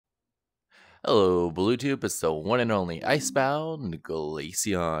Hello, Bluetooth. It's the one and only Icebound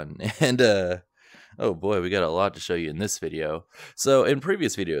Glaceon. And, oh boy, we got a lot to show you in this video. So, in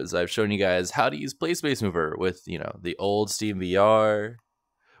previous videos, I've shown you guys how to use PlaySpace Mover with, the old SteamVR,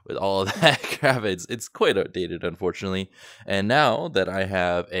 with all of that crap. It's quite outdated, unfortunately. And now that I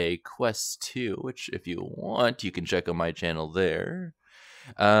have a Quest 2, which if you want, you can check on my channel there.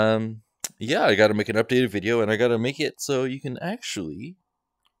 Yeah, I got to make an updated video, and I got to make it so you can actually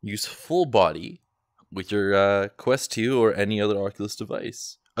use full body with your Quest 2 or any other Oculus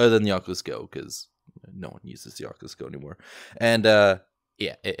device, other than the Oculus Go, because no one uses the Oculus Go anymore. And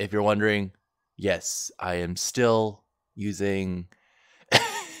yeah, if you're wondering, yes, I am still using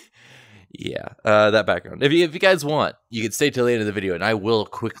that background. If you guys want, you can stay till the end of the video, and I will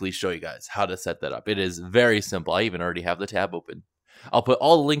quickly show you guys how to set that up. It is very simple. I even already have the tab open. I'll put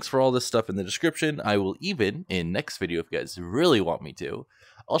all the links for all this stuff in the description. I will even, in next video, if you guys really want me to,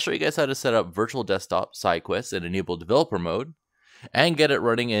 I'll show you guys how to set up virtual desktop side quests and enable developer mode and get it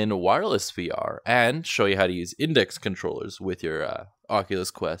running in wireless VR, and show you how to use index controllers with your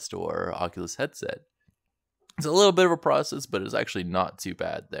Oculus Quest or Oculus headset. It's a little bit of a process, but it's actually not too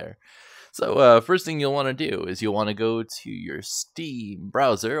bad there. So first thing you'll want to do is you'll want to go to your Steam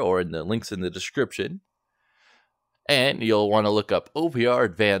browser, or in the links in the description, and you'll want to look up OpenVR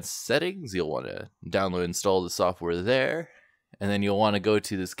Advanced Settings. You'll want to download and install the software there. And then you'll want to go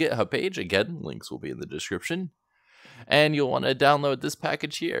to this GitHub page. Again, links will be in the description. And you'll want to download this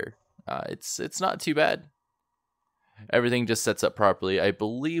package here. It's not too bad. Everything just sets up properly. I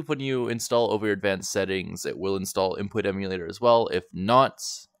believe when you install OpenVR Advanced Settings, it will install Input Emulator as well. If not,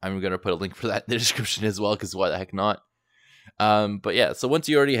 I'm going to put a link for that in the description as well, because why the heck not? But yeah, so once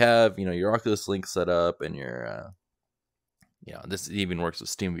you already have your Oculus Link set up, and your this even works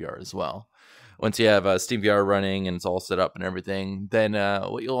with SteamVR as well. Once you have SteamVR running and it's all set up and everything, then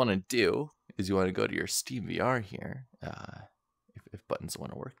what you'll want to do is you want to go to your SteamVR here. If buttons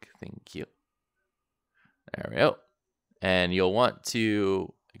want to work, thank you. There we go. And you'll want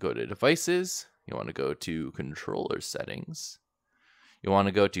to go to Devices. You want to go to Controller Settings. You want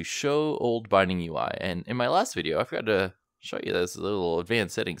to go to Show Old Binding UI. And in my last video, I forgot to show you this little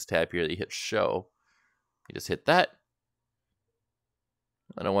Advanced Settings tab here that you hit Show. You just hit that.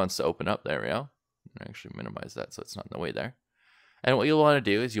 And it wants to open up. There we go. Actually minimize that so it's not in the way there. And what you'll want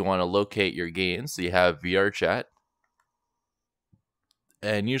to do is you want to locate your games. So you have VRChat.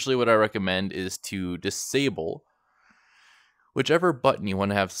 And usually what I recommend is to disable whichever button you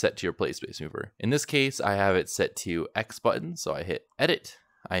want to have set to your PlaySpace Mover. In this case, I have it set to X button. So I hit Edit.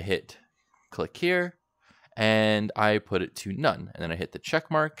 I hit Click here. And I put it to None. And then I hit the check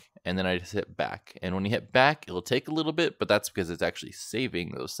mark. And then I just hit back. And when you hit back, it'll take a little bit, but that's because it's actually saving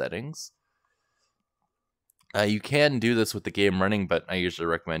those settings. You can do this with the game running, but I usually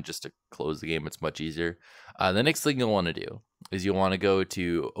recommend just to close the game. It's much easier. The next thing you'll want to do is you'll want to go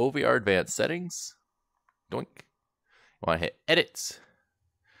to OpenVR Advanced Settings. Doink. You want to hit Edit.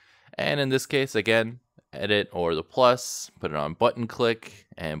 And in this case, again, Edit or the plus, put it on button click,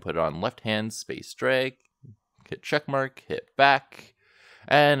 and put it on left hand space drag. Hit check mark, hit back.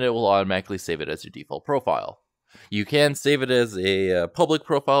 And it will automatically save it as your default profile. You can save it as a public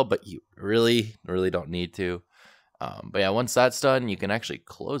profile, but you really don't need to. But yeah, once that's done, you can actually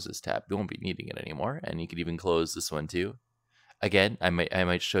close this tab. You won't be needing it anymore, and you can even close this one too. Again, I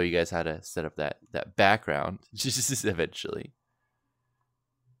might show you guys how to set up that background just eventually.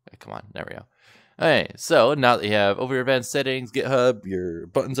 Come on, there we go. Alright, so now that you have over your advanced settings, GitHub, your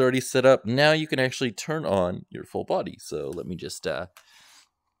buttons already set up, now you can actually turn on your full body. So let me just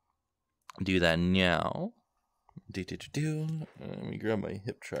do that now. Let me grab my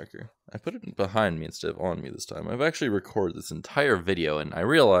hip tracker. I put it behind me instead of on me this time. I've actually recorded this entire video, and I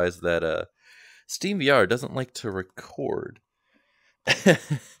realized that SteamVR doesn't like to record the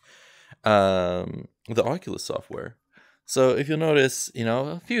Oculus software. So if you'll notice,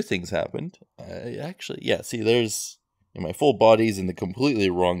 a few things happened. See, there's my full body's in the completely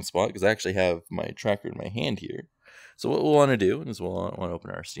wrong spot because I actually have my tracker in my hand here. So what we'll want to do is we'll want to open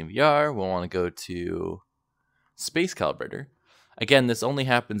our SteamVR. We'll want to go to Space Calibrator. Again, this only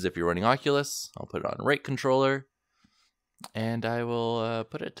happens if you're running Oculus. I'll put it on right controller, and I will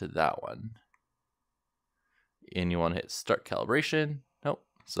put it to that one. And you want to hit Start Calibration. Nope.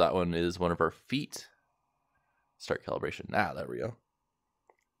 So that one is one of our feet. Start Calibration. There we go.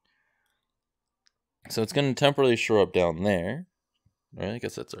 So it's going to temporarily show up down there. Right? I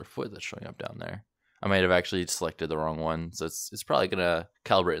guess that's our foot that's showing up down there. I might have actually selected the wrong one, so it's probably going to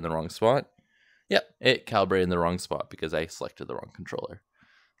calibrate in the wrong spot. Yep, it calibrated in the wrong spot because I selected the wrong controller.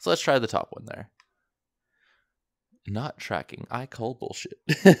 So let's try the top one there. Not tracking. I call bullshit.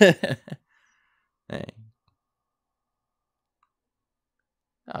 Hey.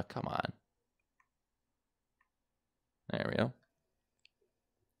 Oh, come on. There we go.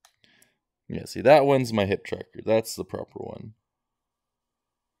 Yeah, see, that one's my hip tracker. That's the proper one.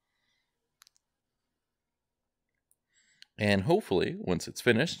 And hopefully, once it's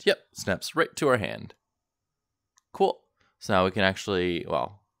finished, yep, snaps right to our hand. Cool. So now we can actually,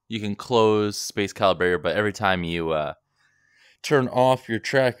 well, you can close Space Calibrator, but every time you turn off your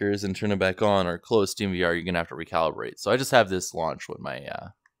trackers and turn it back on or close SteamVR, you're going to have to recalibrate. So I just have this launch when my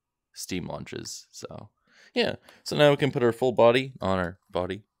Steam launches. So, yeah. So now we can put our full body on our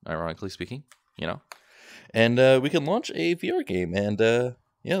body, ironically speaking, you know. And we can launch a VR game. And,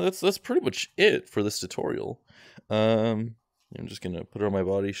 yeah, that's pretty much it for this tutorial. I'm just going to put it on my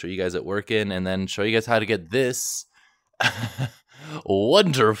body, show you guys it working, and then show you guys how to get this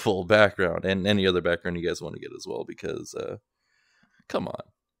wonderful background and any other background you guys want to get as well, because come on,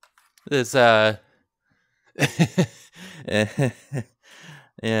 this yeah,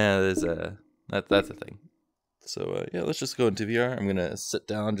 there's that's a thing. So yeah, let's just go into VR. I'm gonna sit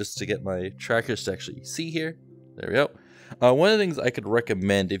down just to get my trackers to actually see here. There we go. One of the things I could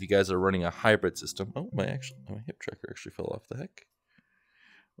recommend if you guys are running a hybrid system. Oh, my hip tracker actually fell off. The heck?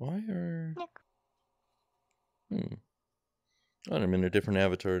 Why are? Oh, I'm in a different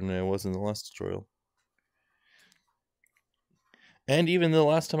avatar than I was in the last tutorial. And even the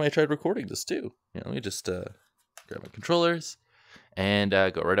last time I tried recording this too. Yeah, let me just grab my controllers and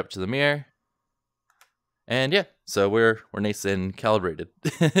go right up to the mirror. And yeah, so we're nice and calibrated.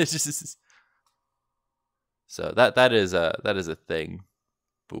 So that is a thing.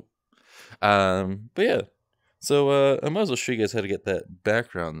 Boop. But yeah. So I might as well show you guys how to get that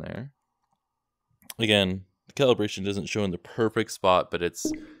background there. Again, the calibration doesn't show in the perfect spot, but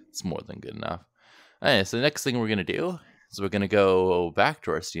it's more than good enough. Alright, so the next thing we're gonna do is we're gonna go back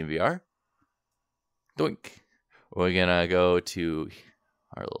to our SteamVR. Doink. We're gonna go to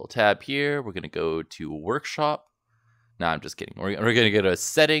our little tab here. We're gonna go to Workshop. No, I'm just kidding. We're gonna go to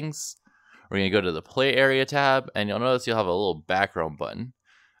Settings. We're gonna go to the Play Area tab, and you'll notice you'll have a little background button.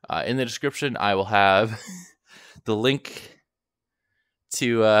 In the description, I will have the link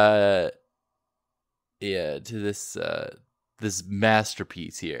to this this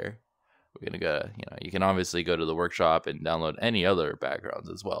masterpiece here. We're gonna go. You can obviously go to the Workshop and download any other backgrounds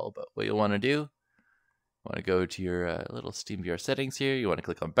as well. But what you'll want to do, you want to go to your little SteamVR settings here. You want to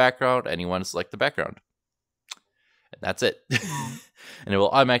click on background, and you want to select the background. And that's it. And it will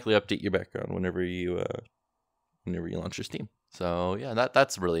automatically update your background whenever you launch your Steam. So yeah,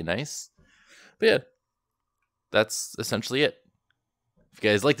 that's really nice. But yeah, that's essentially it. If you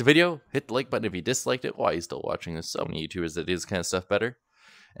guys liked the video, hit the like button. If you disliked it, why are you still watching? There's so many YouTubers that do this kind of stuff better.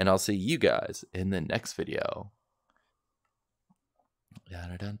 And I'll see you guys in the next video.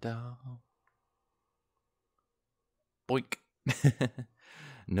 Da-da-da-da. Boink.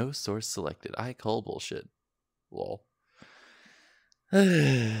 No source selected. I call bullshit. Lol.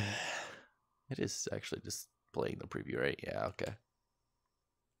 It is actually just playing the preview, right? Yeah, okay.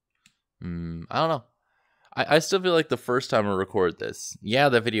 I don't know. I still feel like the first time I record this, yeah,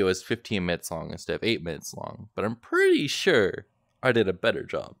 the video is 15 minutes long instead of 8 minutes long, but I'm pretty sure I did a better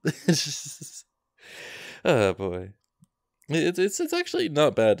job. Oh boy. It's actually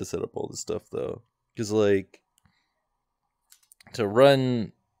not bad to set up all this stuff though, because like to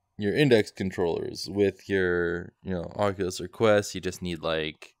run your index controllers with your Oculus or Quest, you just need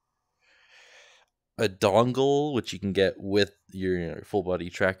like a dongle, which you can get with your full body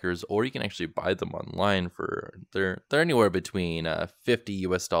trackers, or you can actually buy them online for they're anywhere between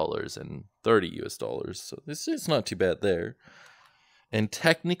 $50 and $30. So it's not too bad there. And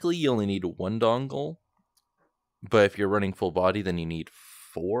technically you only need one dongle, but if you're running full body, then you need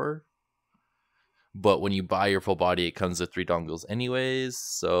 4. But when you buy your full body, it comes with 3 dongles anyways.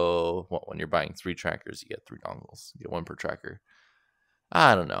 So when you're buying 3 trackers, you get 3 dongles. You get 1 per tracker.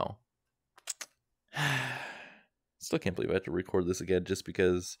 I don't know. Still can't believe I had to record this again just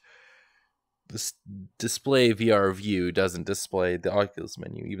because this display VR view doesn't display the Oculus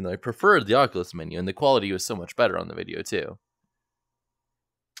menu, even though I preferred the Oculus menu, and the quality was so much better on the video too.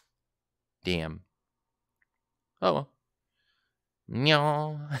 Damn. Oh well.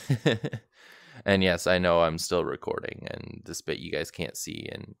 No. And yes, I know I'm still recording, and this bit you guys can't see,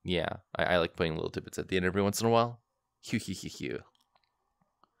 and yeah, I like putting little tidbits at the end every once in a while. Hugh.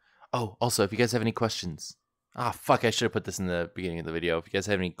 Oh, also, if you guys have any questions, fuck, I should have put this in the beginning of the video. If you guys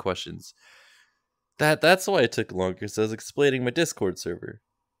have any questions, that's why it took longer, so I was explaining my Discord server.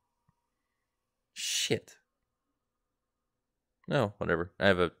 Shit. No, whatever. I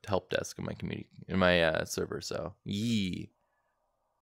have a help desk in my community, in my server, so yee.